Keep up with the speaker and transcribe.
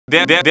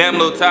Damn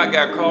little Ty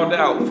got called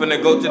out.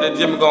 Finna go to the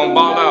gym and gon'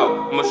 ball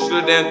out. I'ma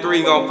shoot a damn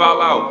three, gon'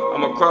 foul out.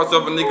 I'ma cross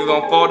over nigga,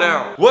 gon' fall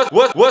down. What's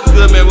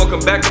good, man?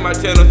 Welcome back to my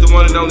channel. It's the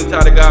one and only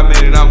TyTheGuy,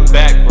 man, and I'm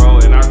back, bro.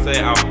 And I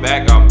say I'm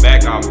back,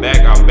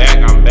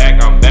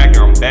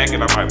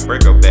 and I might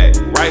break a back.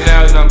 Right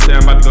now, you know what I'm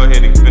saying? I'm about to go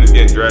ahead and finish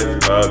getting dressed.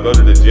 Go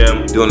to the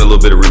gym. Doing a little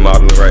bit of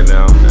remodeling right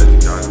now. As you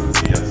guys can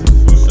see, I just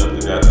switched up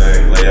the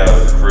goddamn layout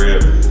of the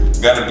crib.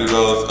 Gotta do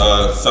those.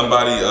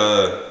 Somebody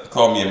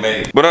call me a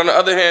maid. But on the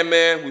other hand,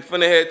 man, we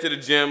finna head to the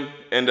gym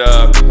and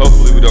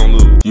hopefully we don't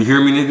lose. You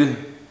hear me, nigga?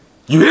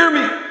 You hear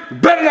me? You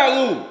better not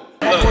lose.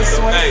 Look,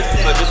 hey,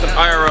 look, this some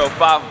IRL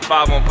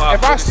 5-on-5.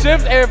 If I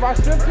shift him,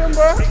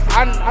 bro,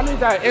 I need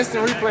that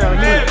instant replay on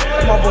him.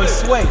 My boy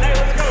Sway.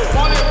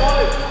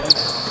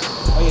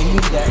 Oh yeah, he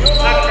need that.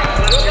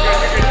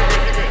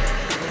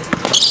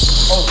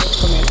 Oh,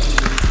 come here.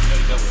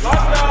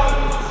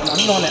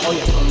 He's on that. Oh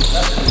yeah.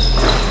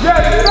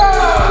 Yeah, you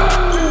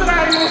said I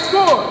ain't gonna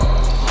score.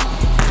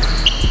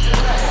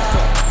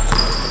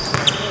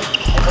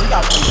 Oh, you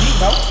got some beat,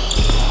 bro.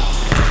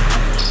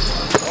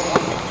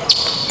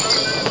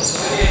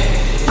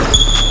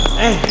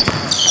 Dang.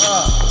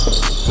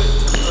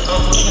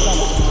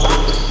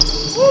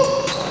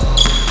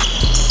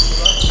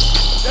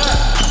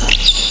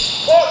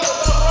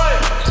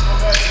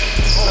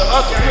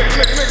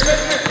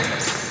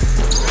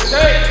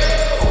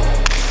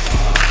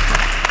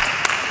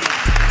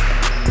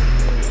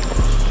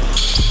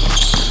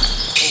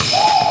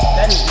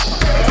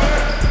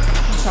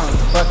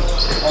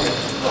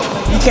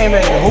 He came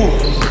ready to hoop.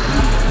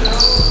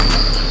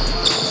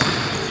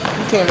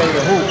 He came ready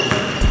to hoop.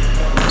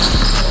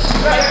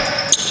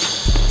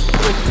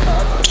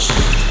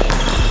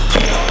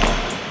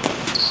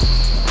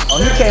 Oh,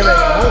 he came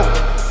ready to hoop.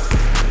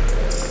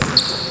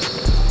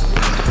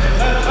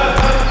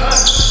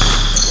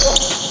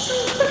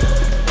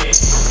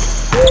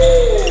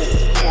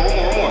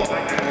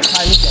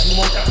 He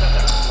want that.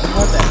 He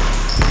want that.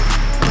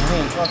 He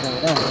ain't fucking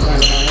with them.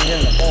 He ain't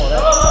getting the ball.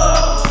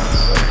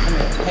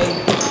 Hey,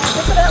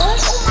 look at that one.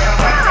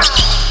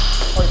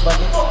 Oh, he's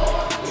bucket.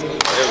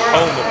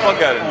 Oh, the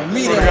fuck out of On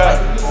me, then.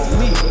 On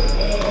me.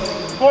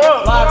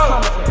 Live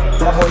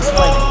commentary. My boy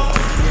Sway.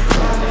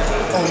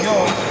 Oh, yo.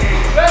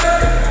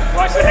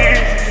 Watch your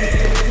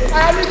hands. I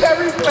need that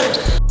replay.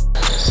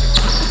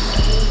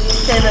 He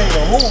came ready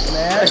to hoop,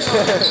 man.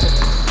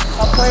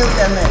 Stop playing with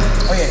that man.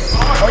 Oh,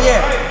 yeah. Oh,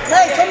 yeah.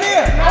 Hey, come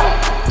here.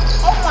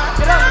 Oh, my.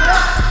 Get up, get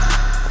up.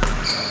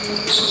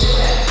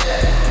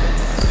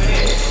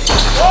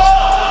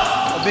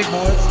 Oh, big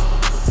boys.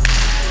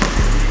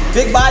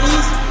 Big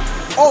bodies.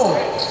 Oh.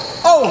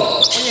 Oh.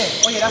 Oh, yeah.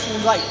 Oh, yeah. That's what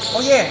we like.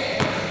 Oh, yeah.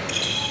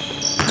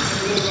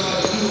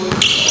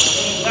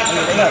 Oh,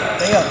 yeah.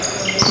 They up.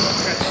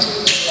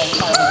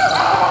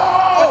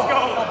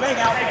 Oh, bang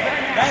out.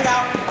 Bang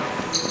out.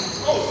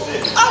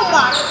 Oh,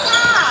 my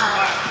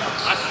God.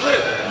 I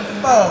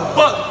slipped. Bo.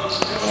 Fuck.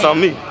 It's on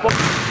me.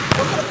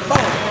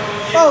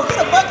 Bo, get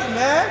a bucket,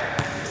 man.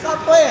 Stop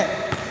playing.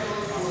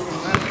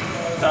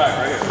 Sorry,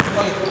 right here.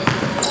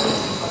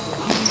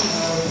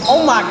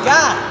 Oh my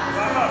God.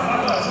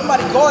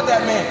 Somebody guard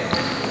that man.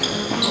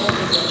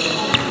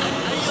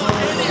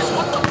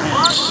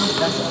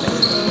 That's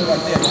amazing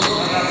right there.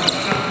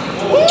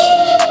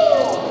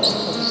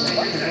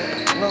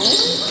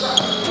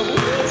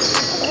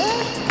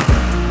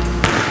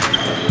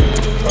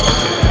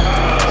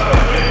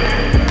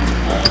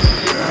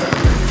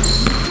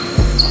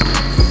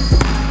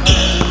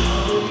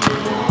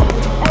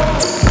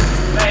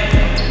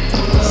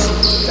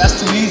 That's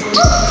too easy. Look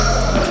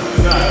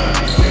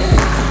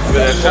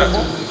at that shot.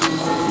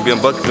 You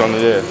getting buckets on the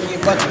air. You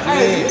get buckets, yeah.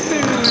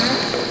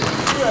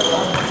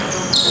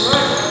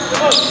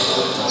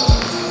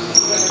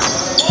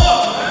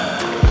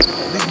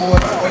 Big boy.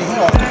 Wait, he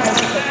off.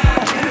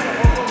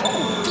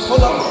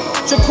 Hold up.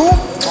 Shakur.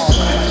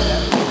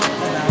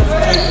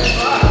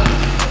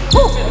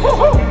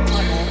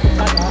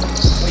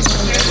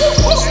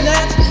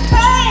 Snatch.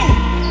 Hey!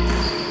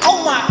 Oh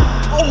my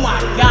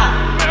God.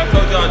 Man, I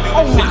told y'all I do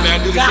this shit, man. I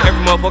do this shit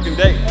every motherfucking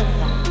day.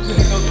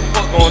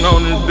 What's going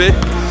on in this bitch?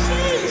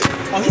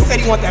 Oh, he said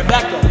he want that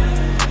back though.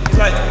 It's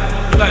like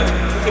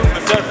 2 for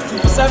 7. 2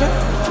 for 7?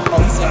 Oh,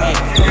 he said, hey.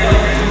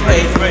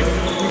 We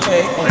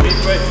paid.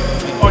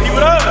 Oh, he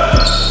went up.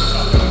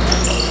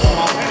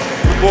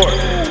 Board.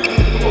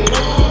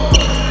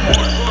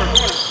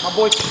 My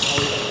boy.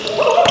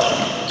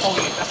 Oh,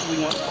 yeah, that's what we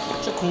want.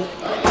 Shakur.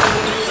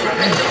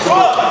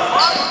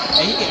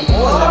 Hey, he getting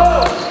bored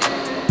now.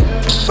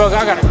 Fuck,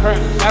 I got a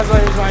cramp. That's why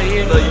he's like,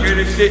 yeah. Look, you hear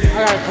this shit? I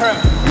got a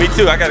cramp. Me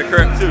too, I got a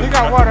cramp too. You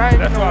got water, I ain't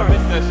That's why I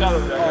missed that shot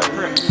over there. I got a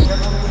cramp.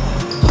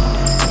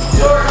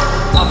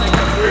 I'll take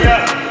that 3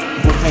 up.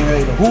 Boy came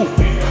ready to hoop.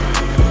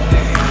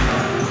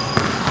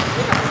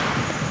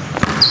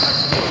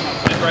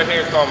 This right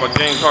here is called my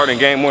James Harden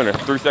game winner.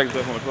 3 seconds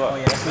left on the clock. Oh,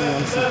 yeah, that's what we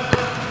want to see.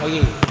 Oh,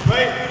 yeah.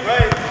 Wait.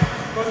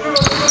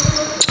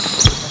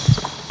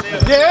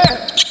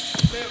 Yeah.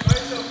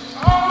 I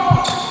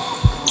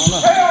don't know.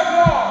 Hell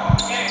no.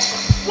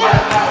 What?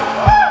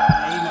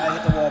 He might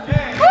hit the wall.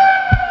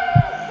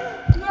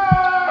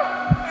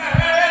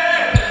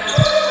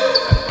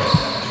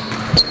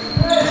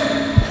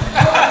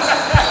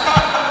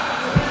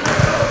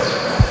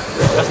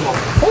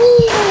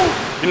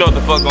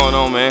 fuck going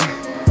on, man?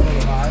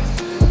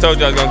 Told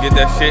you I was gonna get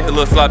that shit. A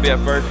little sloppy at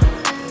first,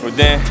 but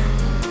then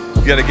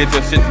you gotta get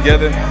your shit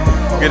together,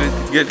 get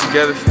it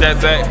together,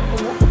 step back,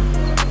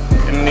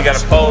 and then you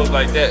gotta pose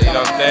like that. You know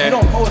what I'm saying? You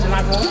don't pose and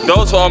not pose.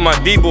 Those were all my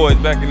D-boys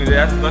back in the day.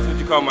 That's what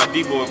you call my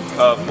D-boy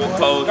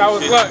pose. That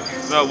was luck.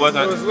 No, it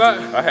wasn't. It was luck.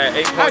 I had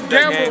 8 points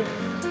that game.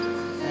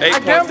 8 I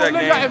points gambled. that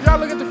game. If y'all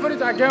look at the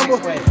footage, I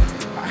gambled.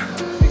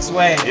 Big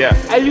swag. Yeah.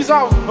 Hey, you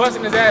saw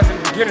busting his ass in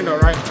the beginning though,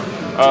 right?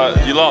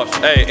 You lost.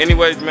 Hey,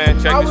 anyways, man,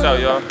 check this out,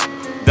 y'all.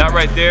 That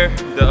right there,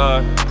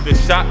 the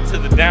shot to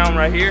the down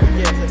right here.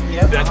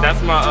 Yeah.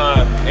 That's my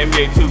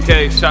NBA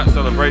 2K shot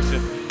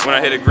celebration when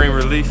I hit a green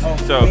release.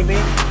 So green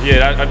bean?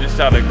 yeah, I just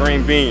shot a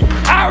green bean.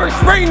 Irish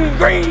green.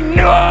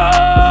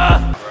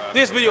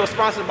 This video is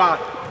sponsored by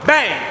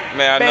Bang.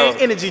 Man, I Bang know.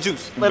 Energy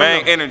Juice.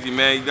 Bang Energy,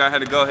 man. You gotta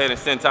have to go ahead and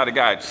send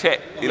TyTheGuy a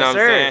check. You know what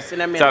I'm saying?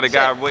 Send that man a TyTheGuy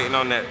check. waiting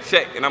on that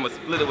check, and I'ma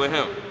split it with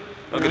him.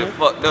 Don't get it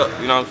fucked up.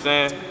 You know what I'm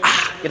saying?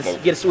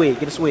 Get a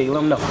swig,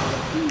 let him know.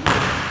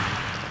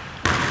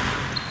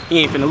 He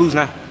ain't finna lose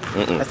now.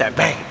 That's that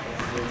bang.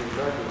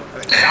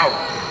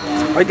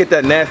 I get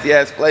that nasty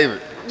ass flavor.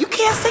 You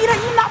can't say that,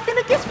 you're not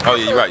finna get. Oh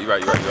yeah, you're right.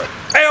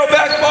 Hey, yo,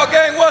 basketball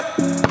gang, what's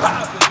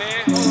poppin',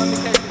 man? Hold on, let me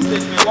catch this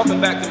bitch, man.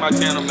 Welcome back to my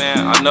channel,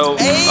 man. I know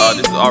this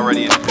is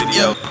already in the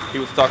video. He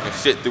was talking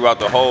shit throughout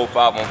the whole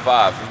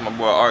 5-on-5. This is my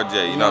boy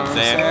RJ, you know what I'm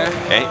saying?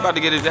 And he about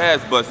to get his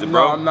ass busted,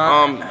 bro. No,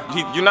 I'm not.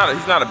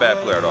 He's not a bad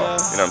player at all. You know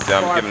what I'm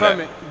saying? I'm giving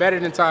that. Better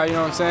than Ty, you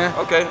know what I'm saying?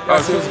 Okay,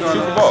 That's what's going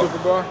Super on. Bowl.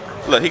 Super Bowl.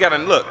 Look, he got to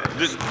look.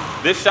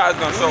 This shot is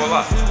gonna show a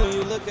lot.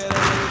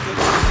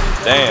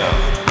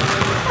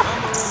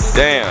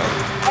 Damn.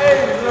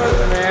 Hey,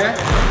 look, man.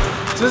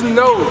 Just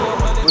know,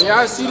 when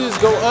y'all see this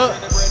go up,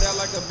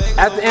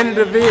 at the end of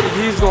the vid,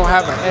 he's gonna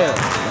have an L.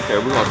 Okay,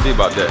 we're gonna see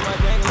about that.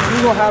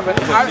 He's gonna have an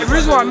L. The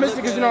reason why I missed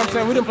it, because you know what I'm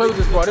saying, we didn't play with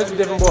this ball. This is a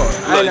different ball.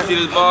 Look, you see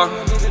this ball?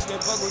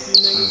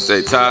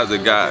 Say Ty's the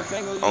guy.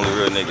 Only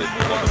real niggas.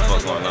 What the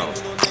fuck going on?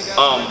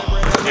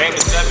 Game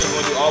is 7, you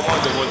wanna do all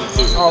 1s or 1s and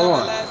 2s? All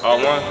one. All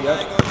 1? Yep.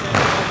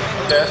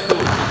 Okay, that's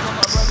cool.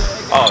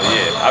 Oh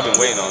yeah, I've been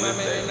waiting on this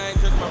day.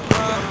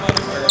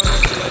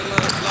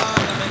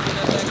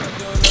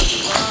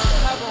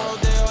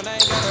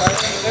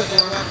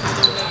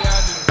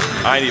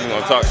 I ain't even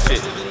gonna talk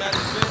shit.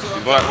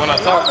 When I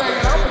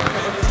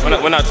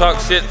talk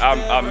shit,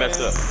 I mess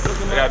up.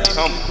 I gotta be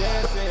humble.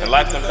 In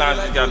life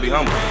sometimes you gotta be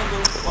humble. You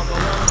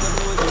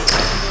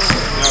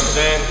know what I'm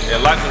saying?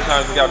 In life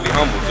sometimes you gotta be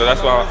humble. So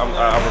that's why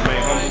I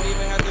remain humble.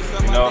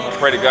 You know, I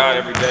pray to God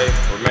every day,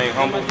 remain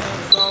humble.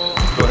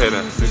 Go ahead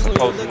and see some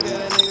posters.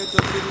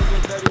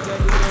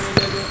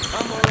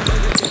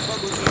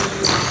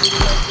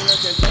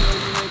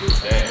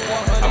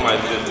 I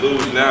might just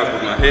lose now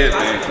because my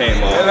headband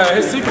came off. Yeah,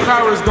 his secret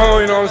power is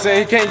gone, you know what I'm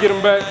saying? He can't get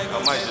him back. I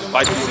might just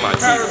bite you with my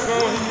Power is teeth.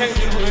 gone, he can't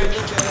get him back.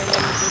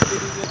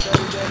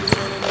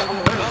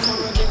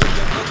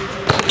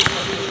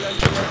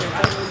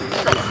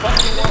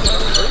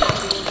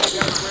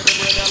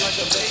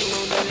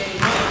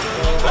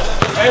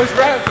 Hey, it's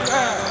rap.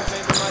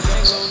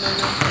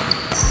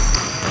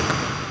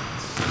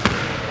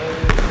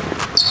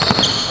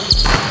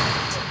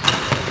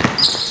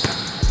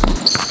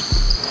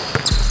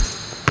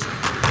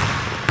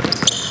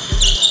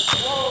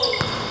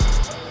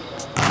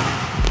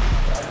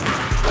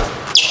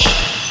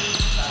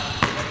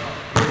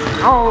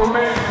 Oh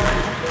man.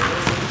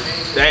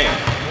 Damn.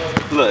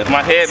 Look, if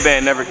my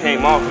headband never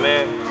came off,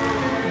 man,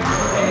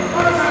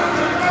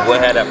 I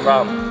wouldn't have that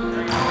problem.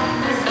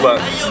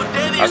 But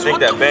I think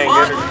that bang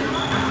energy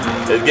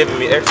is giving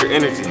me extra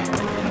energy.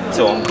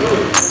 So I'm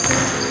good.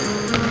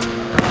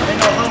 Ain't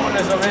no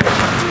humbleness of it.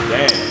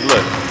 Damn,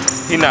 look.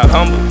 He not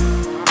humble.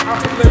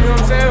 You know what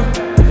I'm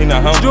saying? He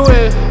not humble. Do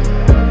it.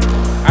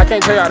 I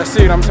can't tell y'all to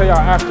see it, I'm gonna tell y'all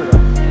after though.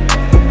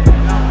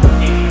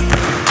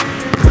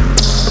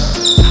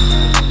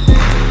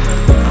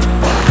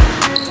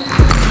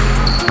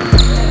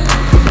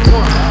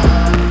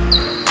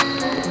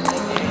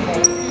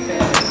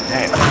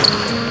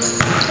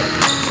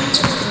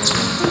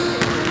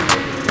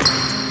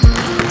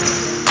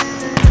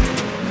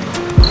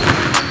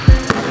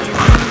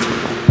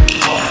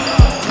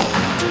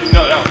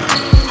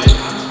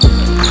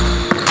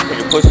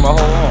 Push my whole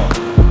arm.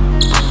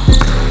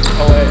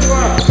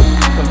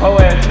 Some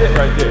whole ass shit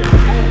right there. Do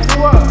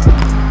what?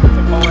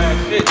 Some whole ass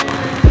shit.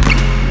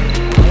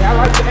 Hey, I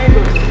like the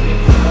angles.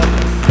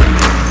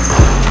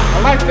 I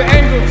like the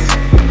angles.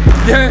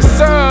 Yes,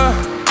 sir.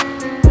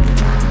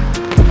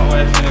 Whole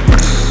ass shit.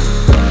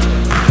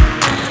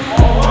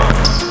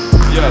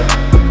 Yeah.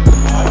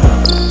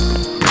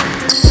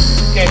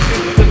 Can't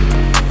shoot it.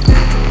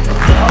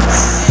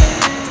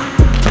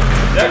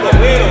 That go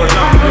win or not?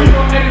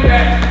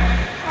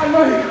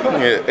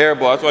 Yeah, air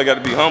ball, that's why I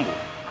gotta be humble.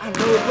 I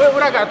knew it.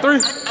 What I got, 3?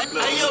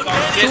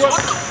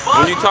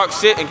 When you talk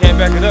shit and can't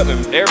back it up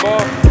and air ball,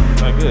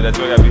 it's not good. That's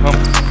why I gotta be humble.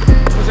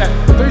 What's that?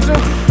 3-2?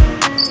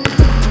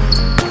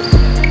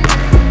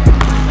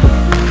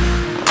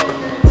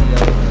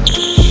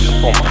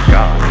 Oh my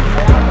God.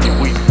 Get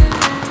weak.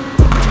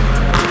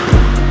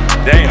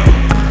 Damn.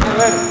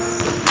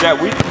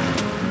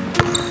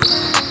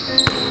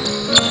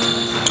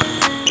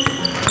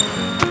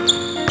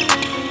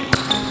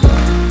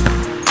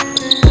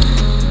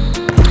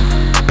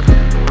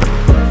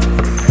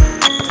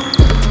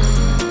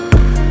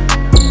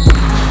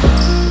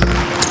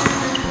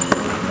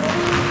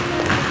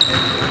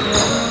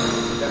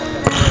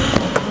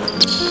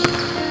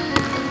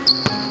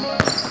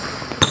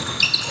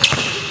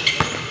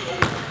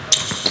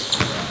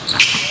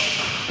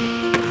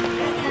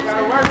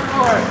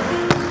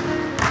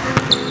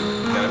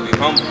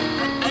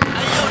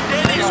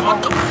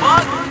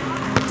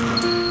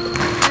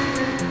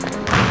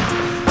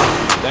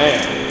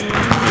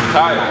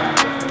 tired.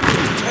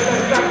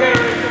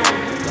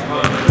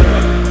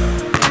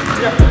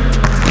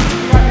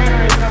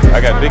 I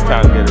got big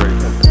time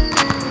Gatorade.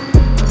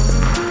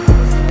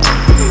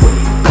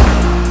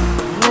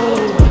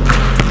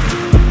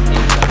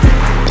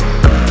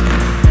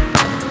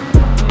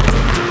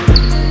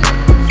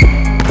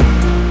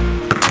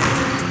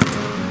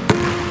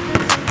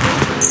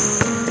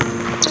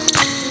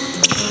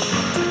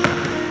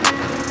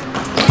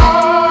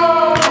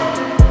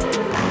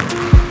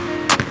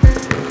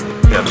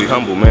 Yeah, be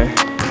humble, man.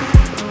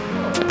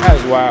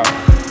 That's wild.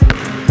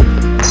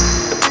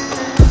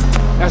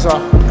 That's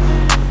all.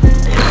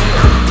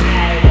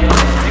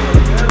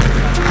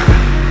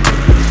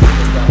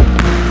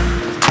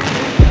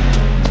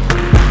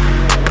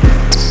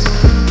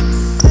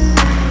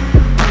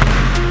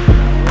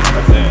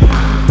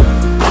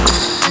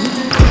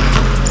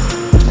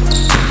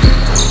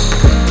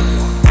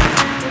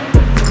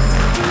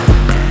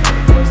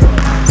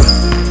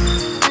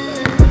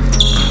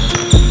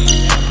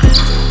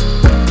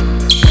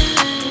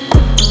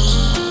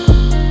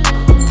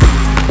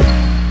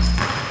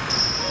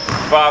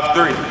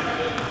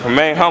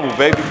 Remain humble,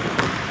 baby.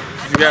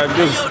 What you gotta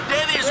do? Yo,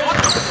 Dennis, what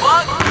the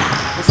fuck?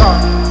 What's up?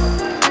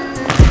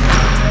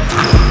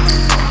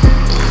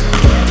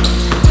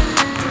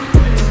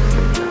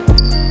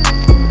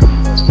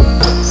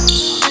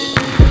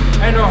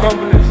 Ain't no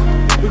humbleness.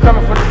 We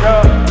coming for the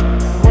dub.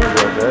 What's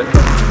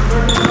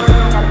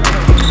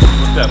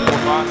that,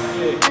 4-5?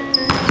 Yeah.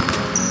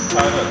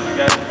 Tied up.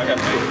 I got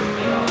big.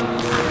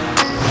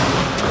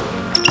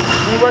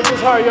 When you work this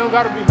hard, you don't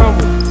gotta be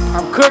humble.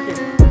 I'm cooking.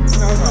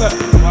 Look,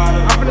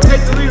 I'm gonna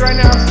take the lead right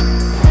now.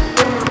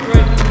 Put him on the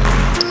plate.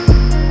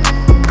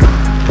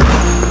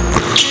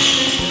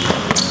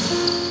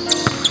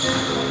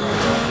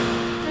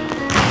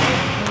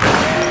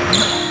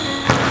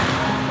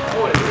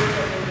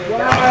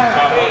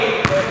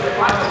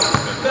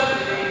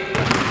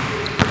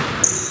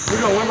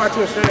 We're gonna win by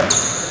 2 straight up.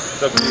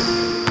 It's up to you.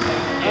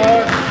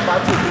 By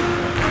 2.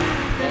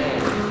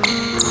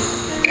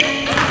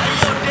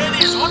 Yo,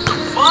 Dennis, what the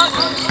fuck?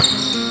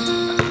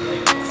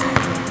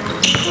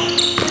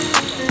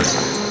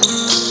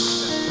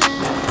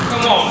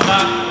 Come on,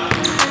 Ty.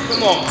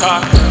 Come on, Ty.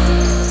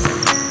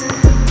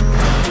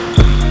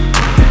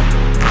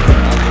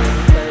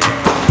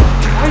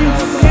 Are you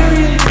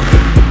serious?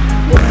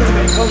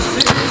 Go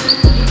serious.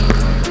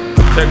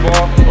 Check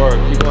ball or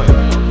keep playing?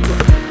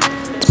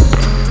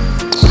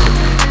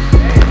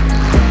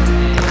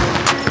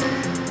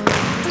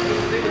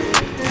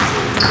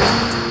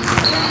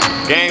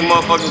 Game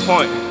motherfucking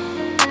point.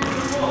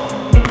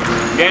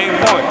 Game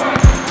point.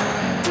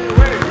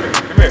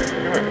 Come here.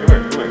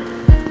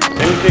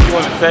 Anything you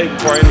want to say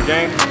before I end the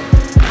game?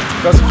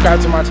 Go subscribe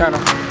to my channel.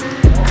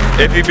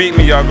 If you beat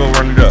me, y'all go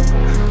run it up.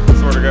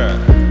 Swear to God.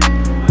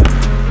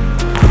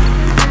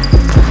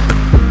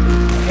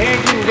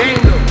 Ain't getting game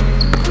though.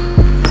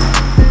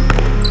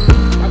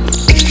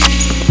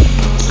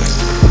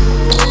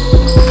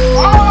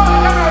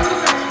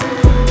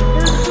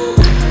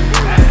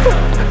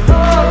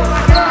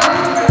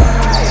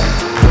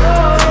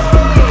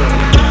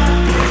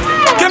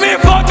 Give me a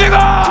fucking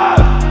goal!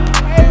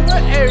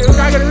 Hey, we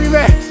gotta get a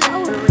rematch.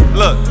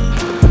 Look.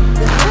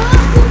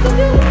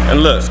 And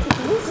look.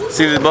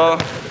 See this ball?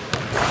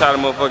 Tie the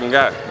motherfucking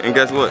guy. And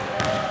guess what?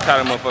 Tie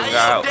the motherfucking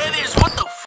guy out. Dennis, what the